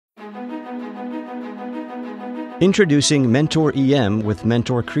Introducing Mentor EM with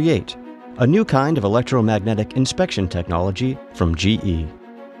Mentor Create, a new kind of electromagnetic inspection technology from GE.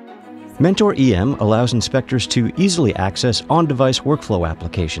 Mentor EM allows inspectors to easily access on-device workflow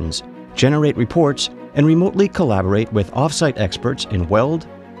applications, generate reports, and remotely collaborate with off-site experts in weld,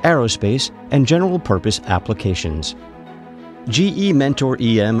 aerospace, and general-purpose applications. GE Mentor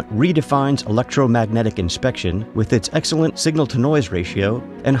EM redefines electromagnetic inspection with its excellent signal-to-noise ratio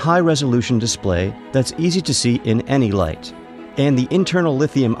and high-resolution display that's easy to see in any light. And the internal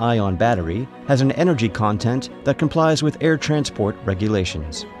lithium-ion battery has an energy content that complies with air transport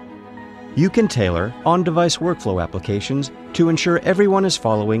regulations. You can tailor on-device workflow applications to ensure everyone is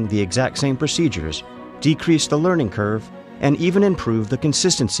following the exact same procedures, decrease the learning curve, and even improve the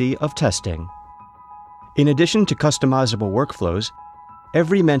consistency of testing. In addition to customizable workflows,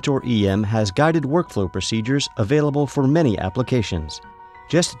 every Mentor EM has guided workflow procedures available for many applications.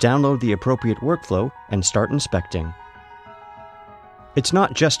 Just download the appropriate workflow and start inspecting. It's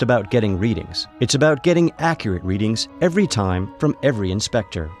not just about getting readings, it's about getting accurate readings every time from every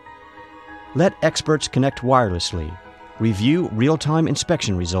inspector. Let experts connect wirelessly, review real-time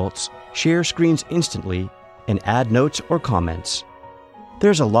inspection results, share screens instantly, and add notes or comments.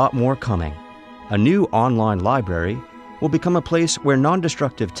 There's a lot more coming. A new online library will become a place where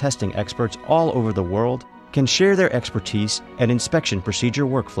non-destructive testing experts all over the world can share their expertise and inspection procedure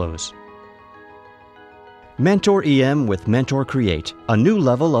workflows. Mentor EM with Mentor Create, a new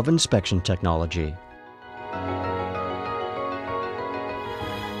level of inspection technology.